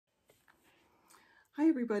Hi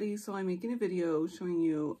everybody, so I'm making a video showing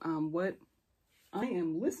you what I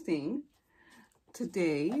am listing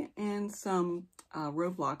today and some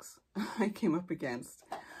roadblocks I came up against.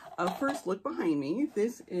 First, look behind me.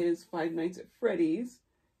 This is Five Nights at Freddy's.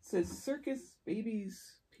 It says Circus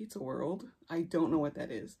Babies Pizza World. I don't know what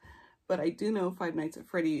that is, but I do know Five Nights at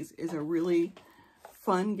Freddy's is a really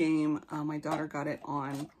fun game. My daughter got it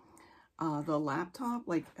on the laptop,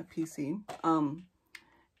 like a PC.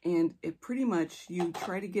 And it pretty much, you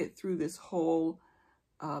try to get through this whole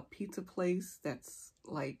pizza place that's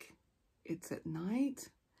like, it's at night.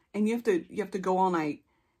 And you have to go all night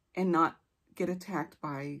and not get attacked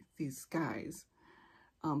by these guys.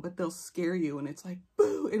 But they'll scare you and it's like,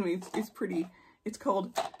 boo! I mean, it's pretty, it's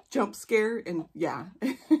called Jump Scare. And yeah,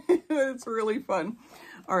 it's really fun.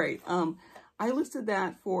 All right. I listed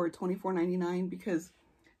that for $24.99 because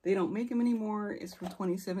they don't make them anymore. It's from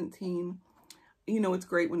 2017. You know, it's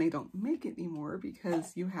great when they don't make it anymore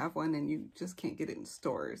because you have one and you just can't get it in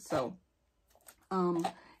stores. So, and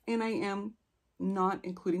I am not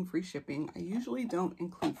including free shipping. I usually don't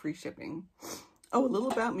include free shipping. Oh, a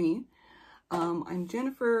little about me. I'm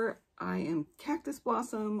Jennifer. I am Cactus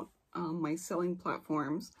Blossom, my selling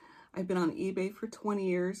platforms. I've been on eBay for 20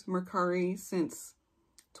 years, Mercari since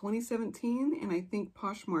 2017, and I think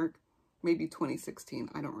Poshmark maybe 2016.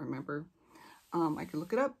 I don't remember. I could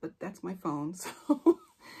look it up, but that's my phone, so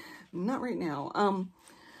not right now.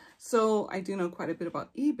 So I do know quite a bit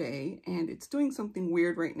about eBay, and it's doing something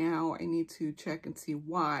weird right now. I need to check and see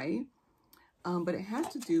why, but it has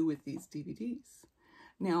to do with these DVDs.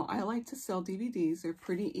 Now, I like to sell DVDs. They're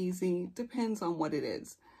pretty easy. Depends on what it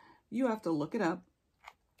is. You have to look it up,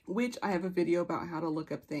 which I have a video about how to look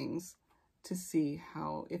up things to see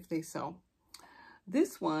if they sell.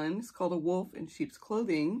 This one is called A Wolf in Sheep's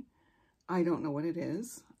Clothing. I don't know what it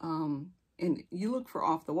is. And you look for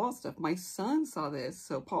off-the-wall stuff. My son saw this.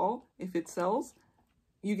 So, Paul, if it sells,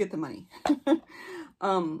 you get the money.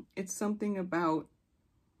 It's something about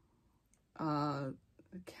the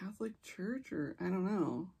Catholic Church, or I don't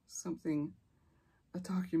know. Something, a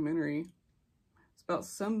documentary. It's about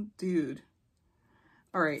some dude.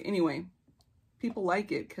 All right, anyway. People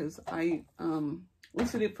like it because I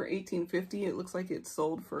listed it for $18.50. It looks like it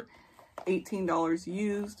sold for $18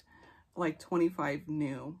 used. Like 25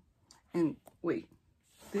 new. And wait,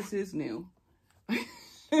 this is new.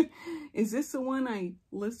 Is this the one I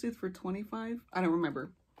listed for 25? I don't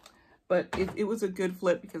remember, but it was a good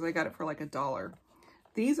flip because I got it for like $1.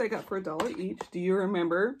 These I got for $1 each. Do you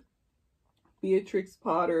remember? Beatrix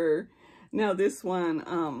Potter. Now this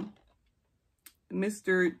one,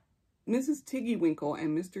 Mrs. Tiggy Winkle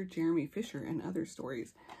and Mr. Jeremy Fisher and Other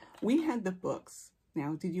Stories. We had the books.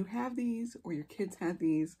 Now, did you have these or your kids had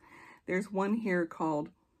these? There's one here called,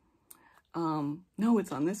 no,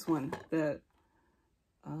 it's on this one, the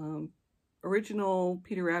original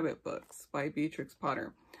Peter Rabbit books by Beatrix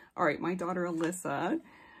Potter. All right, my daughter Alyssa,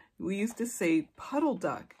 we used to say puddle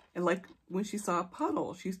duck. And like when she saw a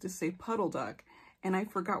puddle, she used to say puddle duck. And I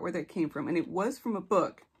forgot where that came from. And it was from a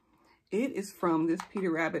book. It is from this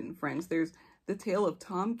Peter Rabbit and Friends. There's the tale of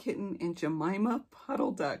Tom Kitten and Jemima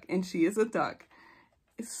Puddle Duck. And she is a duck.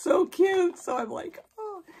 It's so cute. So I'm like,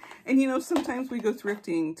 oh. And, you know, sometimes we go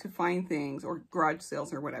thrifting to find things or garage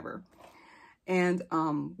sales or whatever. And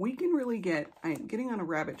we can really get, I'm getting on a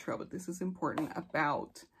rabbit trail, but this is important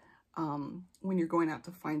about when you're going out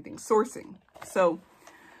to find things, sourcing. So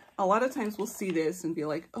a lot of times we'll see this and be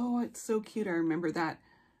like, oh, it's so cute. I remember that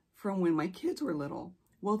from when my kids were little.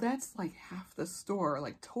 Well, that's like half the store,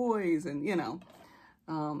 like toys and, you know,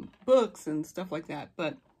 books and stuff like that.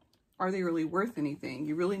 But are they really worth anything?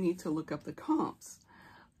 You really need to look up the comps.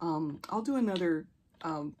 I'll do another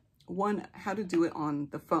one, how to do it on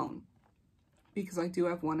the phone, because I do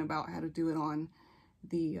have one about how to do it on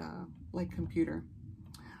the like computer.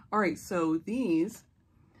 All right, so these,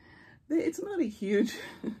 it's not a huge,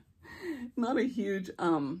 not a huge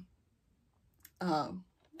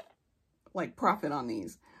like profit on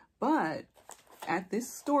these, but at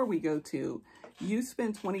this store we go to, you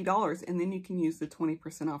spend $20 and then you can use the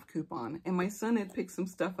 20% off coupon. And my son had picked some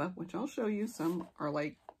stuff up, which I'll show you. Some are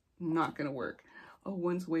like not gonna work. Oh,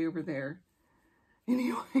 one's way over there.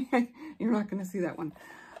 Anyway, you're not gonna see that one.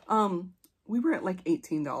 We were at like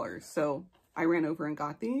 $18, so I ran over and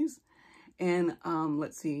got these. And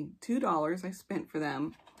let's see, $2 I spent for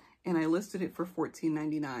them, and I listed it for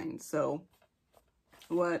 $14.99. So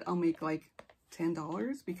what, I'll make like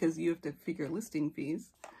 $10 because you have to figure listing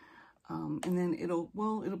fees. And then it'll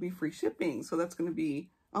be free shipping. So that's going to be,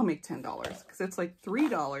 I'll make $10 because it's like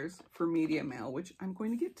 $3 for media mail, which I'm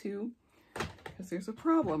going to get to because there's a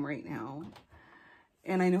problem right now.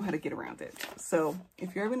 and I know how to get around it. So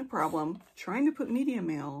if you're having a problem trying to put media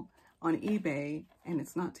mail on eBay and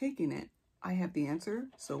it's not taking it, I have the answer.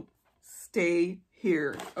 So stay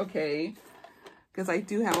here, okay? Because I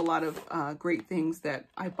do have a lot of great things that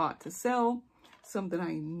I bought to sell, some that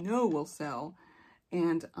I know will sell,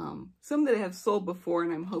 and some that have sold before,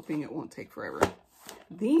 and I'm hoping it won't take forever.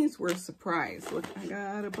 These were a surprise. Look, I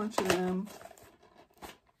got a bunch of them.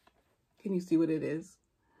 Can you see what it is?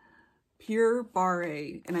 Pure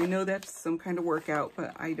Barre. And I know that's some kind of workout,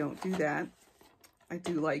 but I don't do that. I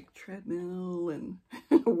do like treadmill and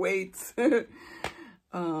weights.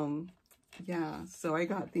 Yeah, so I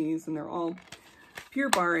got these, and they're all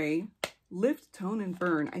Pure Barre, lift, tone, and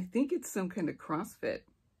burn. I think it's some kind of CrossFit.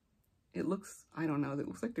 It looks, I don't know, it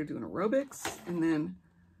looks like they're doing aerobics, and then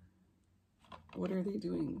what are they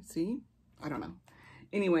doing? See? I don't know.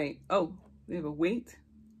 Anyway, oh, they have a weight.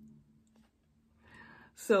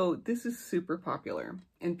 So this is super popular.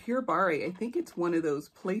 And Pure Barre, I think it's one of those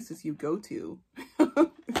places you go to,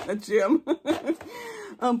 a gym.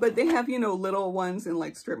 But they have, you know, little ones in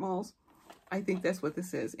like strip malls. I think that's what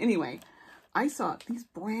this is. Anyway, I saw these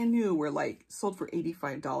brand new were like sold for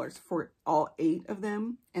 $85 for all 8 of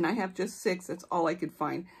them. And I have just 6. That's all I could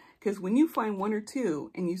find. Because when you find 1 or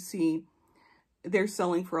 2 and you see they're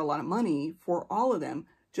selling for a lot of money for all of them,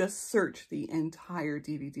 just search the entire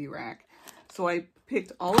DVD rack. So I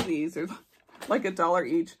picked all of these. They're like $1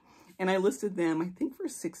 each. And I listed them, I think, for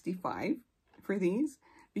 $65 for these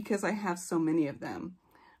because I have so many of them.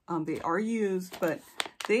 They are used, but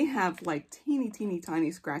they have like teeny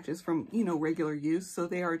tiny scratches from, you know, regular use. So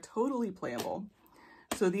they are totally playable.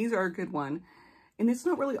 So these are a good one. And it's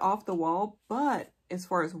not really off the wall, but as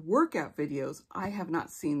far as workout videos, I have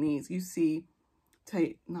not seen these. You see,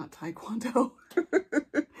 not Taekwondo,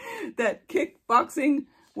 that kickboxing,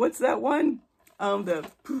 what's that one?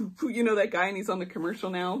 You know, that guy, and he's on the commercial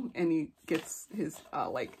now, and he gets his,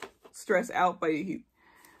 like, stress out by,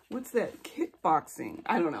 what's that? Kickboxing.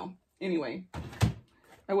 I don't know. Anyway,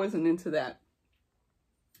 I wasn't into that.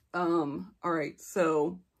 All right,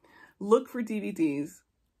 so look for DVDs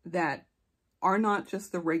that are not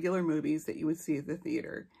just the regular movies that you would see at the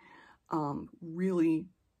theater. Really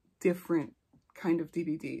different kind of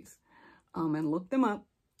DVDs. And look them up,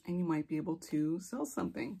 and you might be able to sell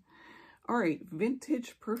something. All right,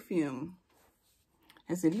 vintage perfume.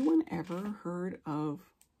 Has anyone ever heard of,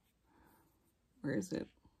 where is it?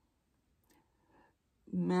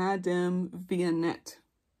 Madame Vianette.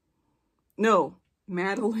 No,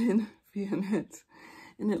 Madeline Vianette.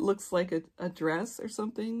 And it looks like a dress or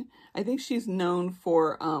something. I think she's known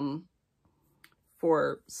for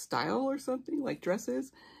style or something, like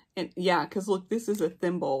dresses. And yeah, because look, this is a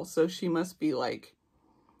thimble, so she must be like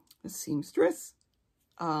a seamstress.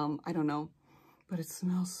 I don't know, but it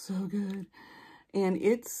smells so good. And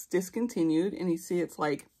it's discontinued, and you see it's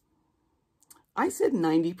like, I said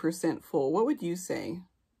 90% full. What would you say?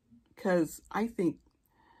 Because I think,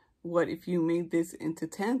 what, if you made this into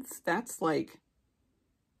tenths, that's like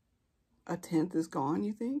a tenth is gone,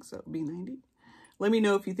 you think? So it would be 90. Let me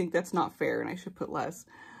know if you think that's not fair and I should put less.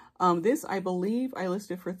 This, I believe I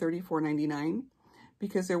listed for $34.99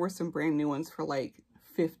 because there were some brand new ones for like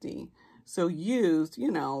 $50. So used,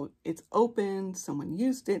 you know, it's open, someone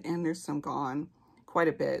used it, and there's some gone, quite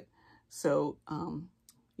a bit. So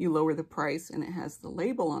you lower the price, and it has the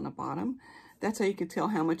label on the bottom. That's how you can tell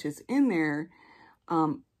how much is in there,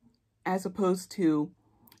 as opposed to,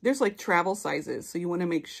 there's like travel sizes. So you want to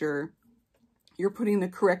make sure you're putting the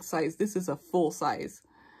correct size. This is a full size.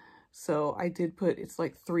 So I did put, it's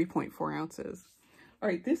like 3.4 ounces. All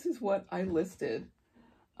right, this is what I listed.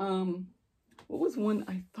 What was one?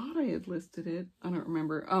 I thought I had listed it. I don't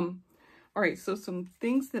remember. All right, so some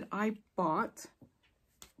things that I bought.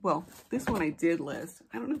 Well, this one I did list.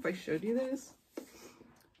 I don't know if I showed you this.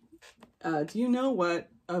 Do you know what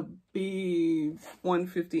a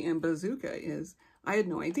B150M bazooka is? I had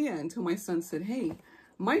no idea until my son said, hey,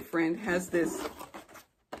 my friend has this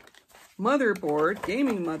motherboard,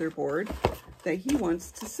 gaming motherboard, that he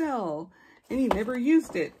wants to sell, and he never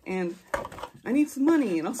used it, and I need some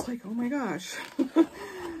money. And I was like, oh my gosh,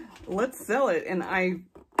 let's sell it. And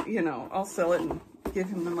you know, I'll sell it and give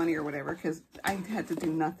him the money or whatever, because I had to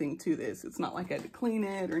do nothing to this. It's not like I had to clean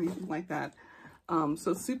it or anything like that.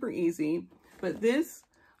 So super easy. But this,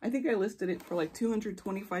 I think I listed it for like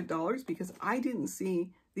 $225 because I didn't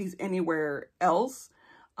see these anywhere else.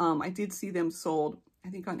 I did see them sold, I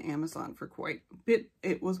think, on Amazon for quite a bit.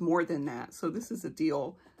 It was more than that. So this is a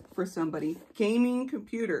deal for somebody. Gaming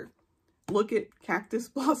computer. Look at Cactus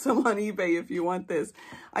Blossom on eBay if you want this.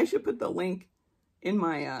 I should put the link in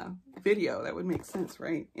my video. That would make sense,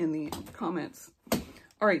 right? In the comments.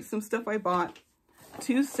 All right, some stuff I bought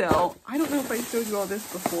to sell. I don't know if I showed you all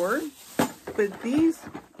this before, but these,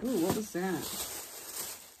 ooh, what was that?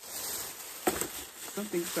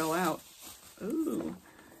 Something fell out. Ooh,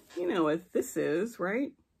 you know what this is,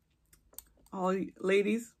 right? All you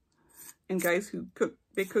ladies and guys who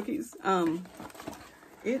bake cookies.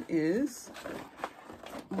 It is,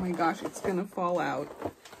 oh my gosh, it's gonna fall out.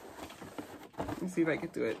 Let me see if I can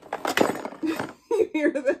do it. You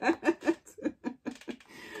hear that?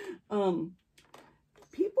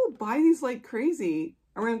 People buy these like crazy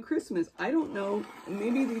around Christmas. I don't know,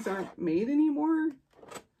 maybe these aren't made anymore,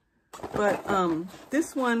 but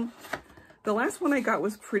this one, the last one I got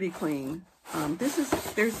was pretty clean.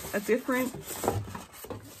 There's a different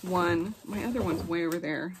one. My other one's way over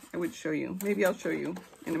there. I would show you. Maybe I'll show you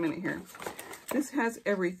in a minute here. This has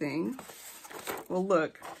everything. Well,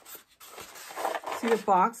 look. See, the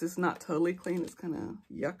box is not totally clean. It's kind of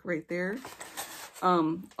yuck right there.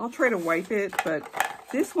 I'll try to wipe it, but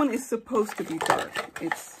this one is supposed to be dark.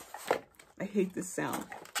 I hate this sound.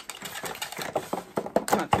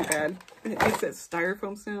 Not too bad. It makes that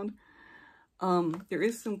styrofoam sound. There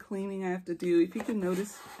is some cleaning I have to do. If you can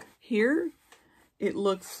notice here, it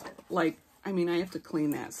looks like, I mean, I have to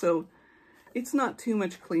clean that. So it's not too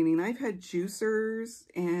much cleaning. I've had juicers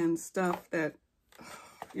and stuff that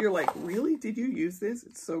you're like, really? Did you use this?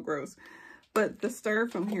 It's so gross. But the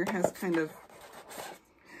styrofoam here has kind of,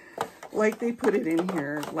 like they put it in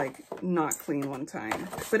here, like not clean one time.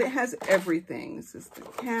 But it has everything. This is the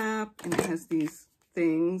cap, and it has these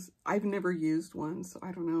things. I've never used one, so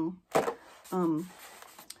I don't know.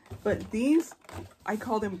 But these, I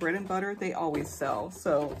call them bread and butter. They always sell.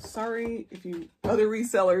 So sorry if you other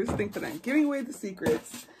resellers think that I'm giving away the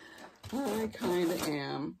secrets. I kind of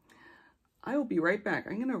am. I will be right back.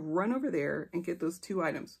 I'm going to run over there and get those 2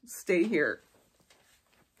 items. Stay here.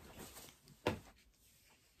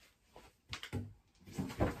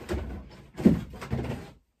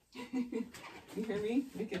 You hear me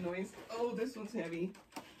making noise? Oh, this one's heavy.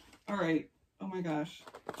 All right. Oh my gosh.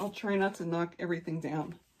 I'll try not to knock everything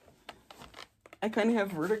down. I kind of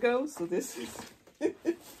have vertigo, so this is,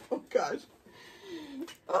 oh gosh.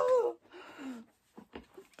 Oh.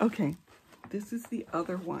 Okay. This is the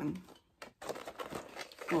other one.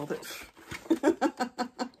 Well,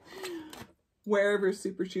 wherever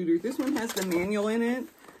super shooter. This one has the manual in it.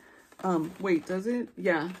 Wait, does it?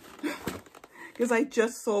 Yeah. Because I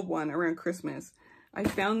just sold one around Christmas. I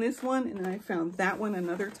found this one, and then I found that one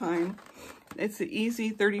another time. It's an easy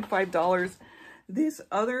 $35. This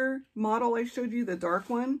other model I showed you, the dark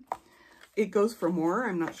one, it goes for more.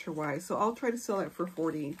 I'm not sure why. So I'll try to sell it for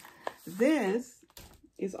 $40. This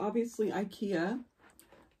is obviously IKEA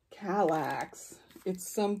Kallax. It's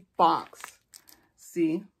some box.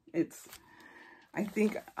 See, I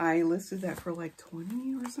think I listed that for like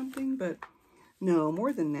 20 or something, but no,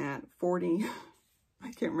 more than that, 40.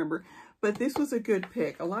 I can't remember. But this was a good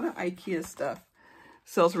pick. A lot of IKEA stuff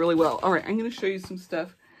sells really well. All right, I'm going to show you some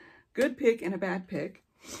stuff. Good pick and a bad pick.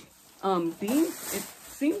 These, it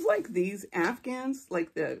seems like these Afghans,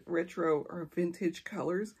 like the retro or vintage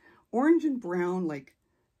colors, orange and brown, like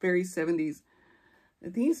very 70s.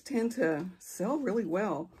 These tend to sell really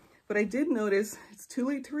well. But I did notice it's too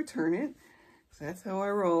late to return it. So that's how I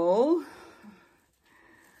roll.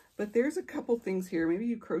 But there's a couple things here. Maybe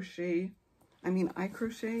you crochet. I mean, I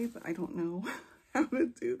crochet, but I don't know how to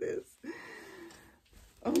do this.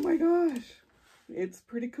 Oh my gosh. It's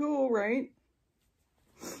pretty cool, right?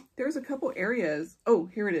 There's a couple areas. Oh,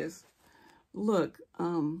 here it is. Look,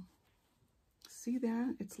 see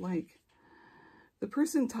that? It's like the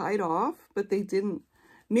person tied off, but they didn't.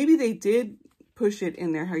 Maybe they did push it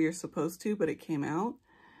in there how you're supposed to, but it came out.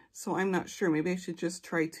 So I'm not sure. Maybe I should just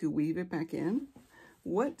try to weave it back in.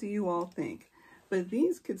 What do you all think? But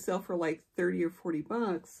these could sell for like 30 or 40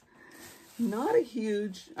 bucks. Not a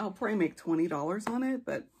huge, I'll probably make $20 on it,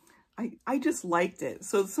 but I just liked it.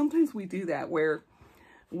 So sometimes we do that where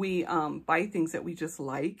we buy things that we just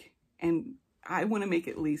like, and I want to make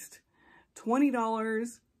at least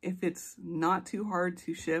 $20 if it's not too hard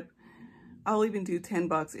to ship. I'll even do 10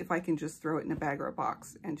 bucks if I can just throw it in a bag or a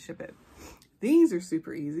box and ship it. These are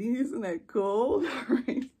super easy. Isn't that cool?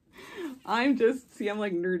 Right? I'm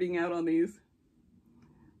like nerding out on these.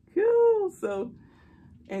 Cool. So,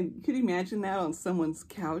 and could you imagine that on someone's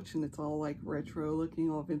couch and it's all like retro looking,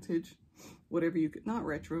 all vintage? Whatever you could, not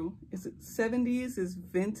retro. Is it 70s is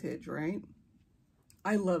vintage, right?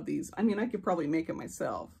 I love these. I mean, I could probably make it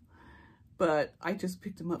myself, but I just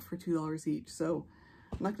picked them up for $2 each. So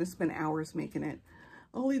I'm not going to spend hours making it.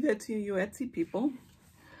 I'll leave that to you Etsy people.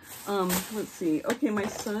 Let's see. Okay, my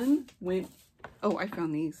son went, oh, I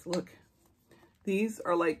found these. Look, These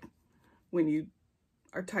are like when you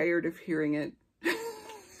are tired of hearing it.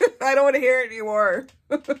 I don't want to hear it anymore.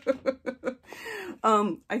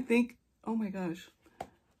 I think, oh my gosh,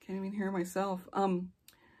 can't even hear myself.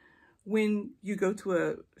 When you go to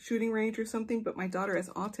a shooting range or something, but my daughter has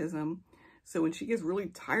autism, so when she gets really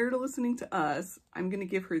tired of listening to us, I'm going to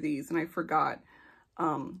give her these, and I forgot.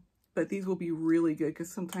 But these will be really good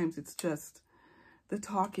because sometimes it's just the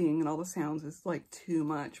talking and all the sounds is like too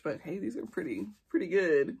much. But hey, these are pretty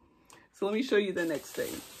good. So let me show you the next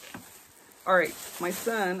thing. All right, my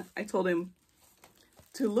son, I told him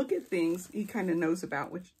to look at things he kind of knows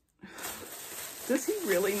about, which, does he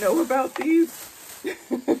really know about these?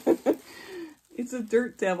 It's a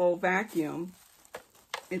Dirt Devil vacuum.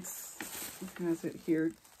 It has it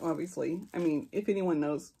here, obviously. I mean, if anyone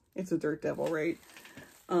knows, it's a Dirt Devil, right?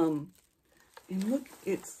 And look,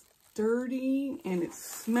 it's dirty and it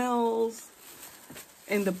smells,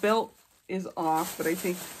 and the belt is off, but I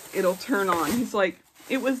think it'll turn on. He's like,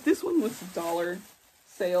 this one was $1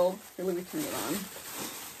 sale. Here, let me turn it on.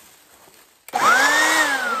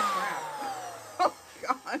 Oh,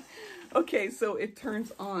 God. Okay, so it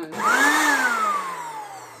turns on.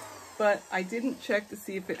 But I didn't check to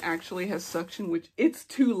see if it actually has suction, which it's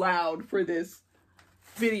too loud for this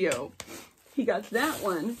video. He got that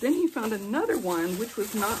one. Then he found another one, which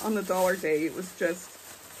was not on the dollar day. It was just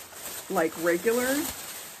like regular.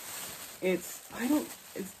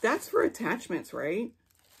 That's for attachments, right?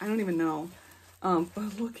 I don't even know.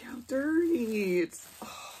 But look how dirty. It's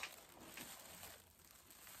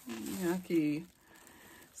yucky.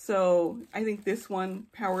 So I think this one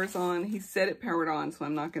powers on. He said it powered on, so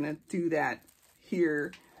I'm not going to do that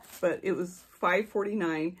here. But it was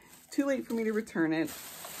 $5.49. Too late for me to return it.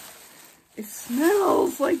 It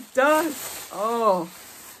smells like dust. Oh,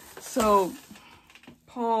 so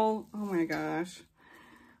Paul, oh my gosh.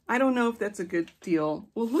 I don't know if that's a good deal.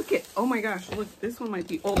 Well, look at, oh my gosh, look, this one might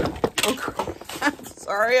be older. Oh, crap.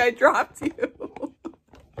 Sorry, I dropped you.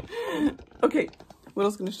 Okay, what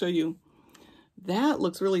else going to show you? That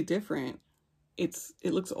looks really different. It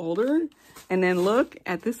looks older. And then look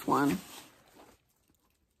at this one.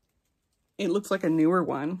 It looks like a newer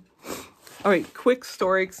one. All right, quick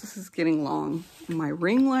story, because this is getting long. My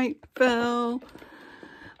ring light fell.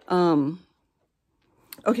 Okay,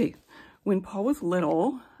 when Paul was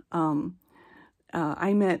little,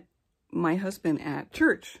 I met my husband at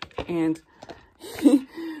church, and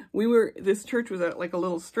this church was at like a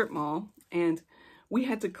little strip mall, and we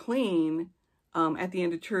had to clean at the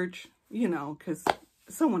end of church, you know, because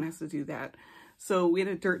someone has to do that. So we had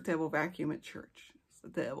a Dirt Devil vacuum at church. It's the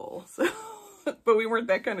devil, so... But we weren't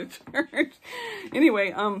that kind of church.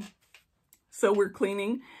 Anyway, so we're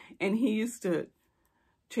cleaning, and he used to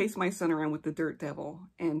chase my son around with the Dirt Devil,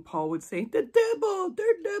 and Paul would say, "The devil,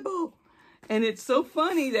 Dirt Devil." And it's so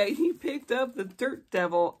funny that he picked up the Dirt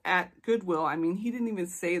Devil at Goodwill. I mean, he didn't even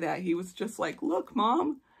say that. He was just like, "Look,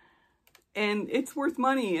 Mom," and it's worth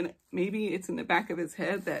money. And maybe it's in the back of his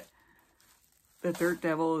head that the Dirt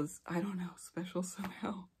Devil is, I don't know, special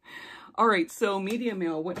somehow. All right, so media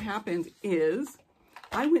mail, what happened is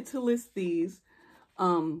I went to list these,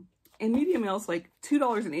 and media mail is like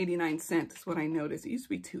 $2.89 is what I noticed. It used to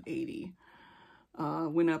be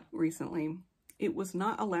 $2.80, went up recently. It was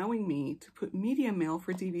not allowing me to put media mail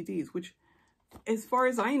for DVDs, which as far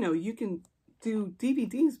as I know, you can do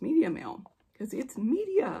DVDs media mail because it's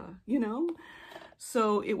media, you know?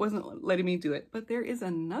 So it wasn't letting me do it, but there is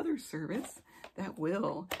another service that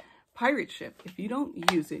will. Pirate Ship. If you don't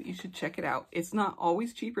use it, you should check it out. It's not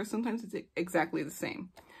always cheaper. Sometimes it's exactly the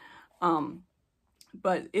same.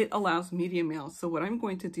 But it allows media mail. So what I'm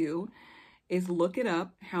going to do is look it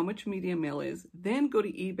up, how much media mail is, then go to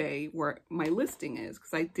eBay where my listing is,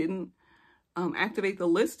 because I didn't activate the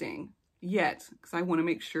listing yet, because I want to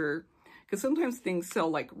make sure, because sometimes things sell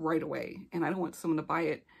like right away, and I don't want someone to buy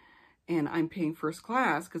it and I'm paying first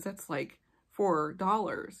class, because that's like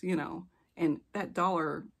 $4, you know. And that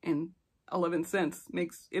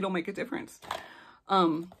 $1.11 it'll make a difference.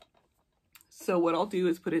 So what I'll do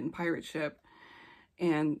is put it in Pirate Ship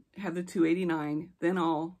and have the $2.89. Then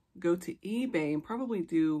I'll go to eBay and probably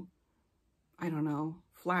do, I don't know,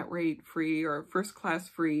 flat rate free or first class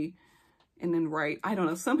free. And then I don't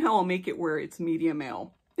know, somehow I'll make it where it's media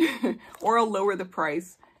mail. Or I'll lower the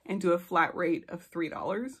price and do a flat rate of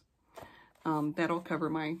 $3. That'll cover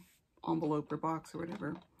my envelope or box or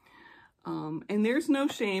whatever. And there's no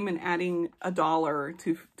shame in adding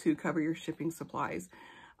 $1 to cover your shipping supplies.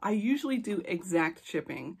 I usually do exact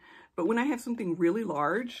shipping, but when I have something really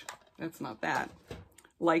large, that's not that.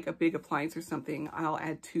 like a big appliance or something, I'll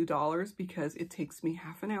add $2 because it takes me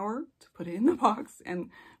half an hour to put it in the box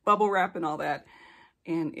and bubble wrap and all that.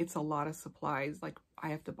 And it's a lot of supplies. Like I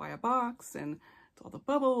have to buy a box and all the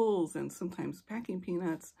bubbles and sometimes packing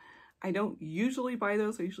peanuts. I don't usually buy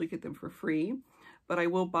those. I usually get them for free, but I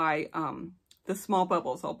will buy the small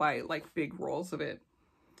bubbles. I'll buy like big rolls of it.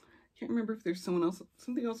 Can't remember if there's something else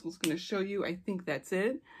I was going to show you. I think that's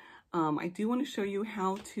it. I do want to show you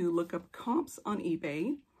how to look up comps on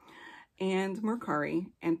eBay and Mercari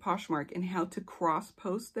and Poshmark and how to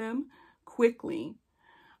cross-post them quickly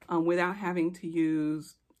without having to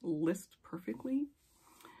use List Perfectly.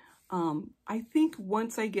 I think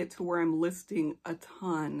once I get to where I'm listing a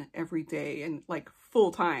ton every day and like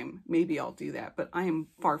full-time, maybe I'll do that, but I am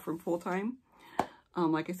far from full-time.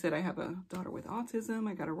 Like I said, I have a daughter with autism.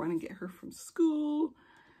 I got to run and get her from school.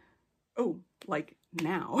 Oh, like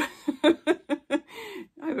now. I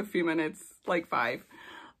have a few minutes, like 5.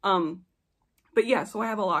 But yeah, so I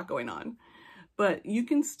have a lot going on. But you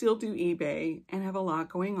can still do eBay and have a lot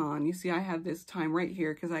going on. You see, I have this time right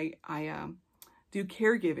here because I do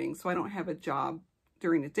caregiving, so I don't have a job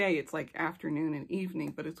during the day. It's like afternoon and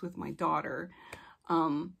evening, but it's with my daughter.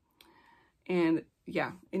 And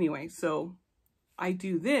yeah, anyway, so I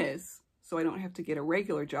do this so I don't have to get a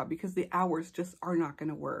regular job because the hours just are not going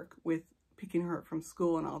to work with picking her up from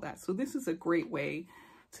school and all that. So this is a great way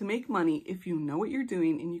to make money if you know what you're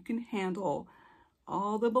doing and you can handle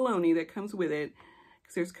all the baloney that comes with it,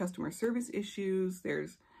 because there's customer service issues,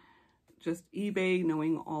 there's just eBay,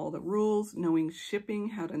 knowing all the rules, knowing shipping,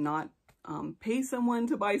 how to not pay someone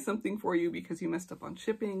to buy something for you because you messed up on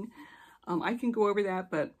shipping. I can go over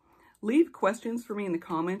that, but leave questions for me in the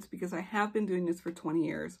comments because I have been doing this for 20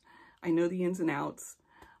 years. I know the ins and outs.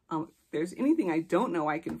 If there's anything I don't know,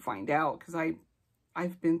 I can find out because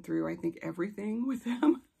I've been through, I think, everything with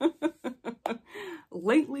them.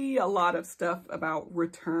 Lately, a lot of stuff about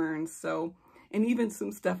returns, so, and even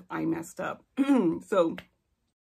some stuff I messed up. So